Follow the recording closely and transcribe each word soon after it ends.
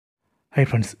Hi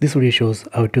friends, this video shows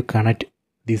how to connect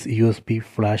this USB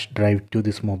flash drive to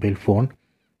this mobile phone,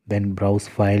 then browse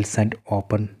files and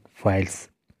open files.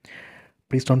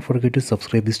 Please don't forget to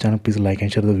subscribe this channel, please like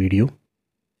and share the video.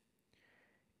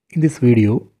 In this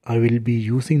video, I will be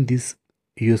using this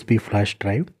USB flash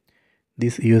drive.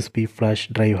 This USB flash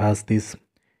drive has this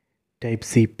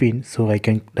Type-C pin, so I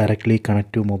can directly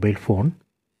connect to mobile phone.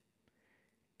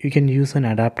 You can use an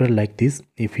adapter like this.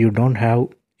 If you don't have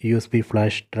USB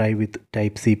flash drive with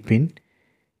Type-C pin,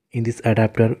 in this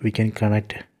adapter we can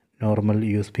connect normal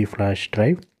USB flash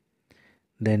drive.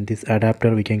 Then this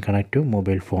adapter we can connect to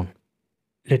mobile phone.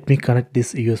 Let me connect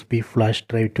this USB flash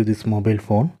drive to this mobile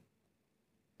phone.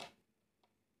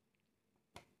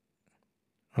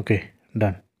 Okay,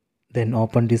 done. Then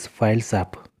open this files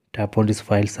app. Tap on this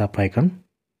files app icon.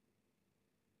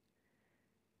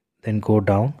 Then go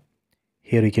down.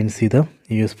 Here you can see the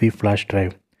USB flash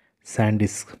drive.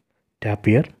 SanDisk. Tap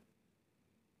here.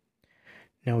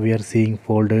 Now we are seeing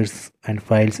folders and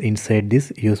files inside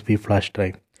this USB flash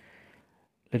drive.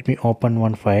 Let me open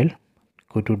one file.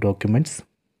 Go to documents.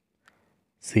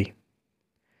 See.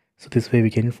 So this way we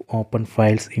can open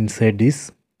files inside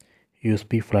this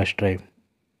USB flash drive.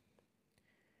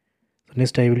 So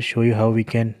next I will show you how we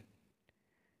can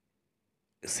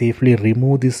safely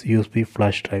remove this USB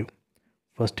flash drive.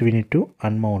 First we need to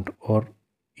unmount or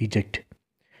eject.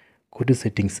 Go to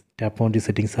settings. Tap on the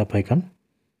settings app icon.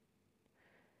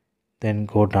 Then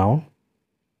go down.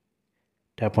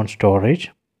 Tap on storage.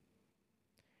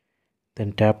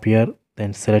 Then tap here.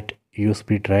 Then select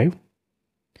USB drive.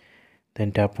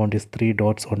 Then tap on these three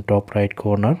dots on top right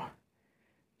corner.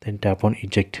 Then tap on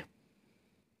eject.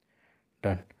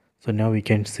 Done. So now we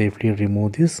can safely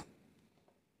remove this.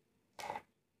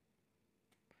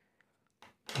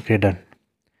 Okay, done.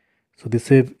 So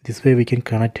this way we can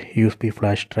connect USB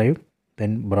flash drive,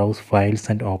 then browse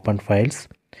files and open files.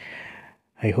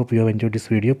 I hope you have enjoyed this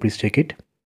video. Please check it.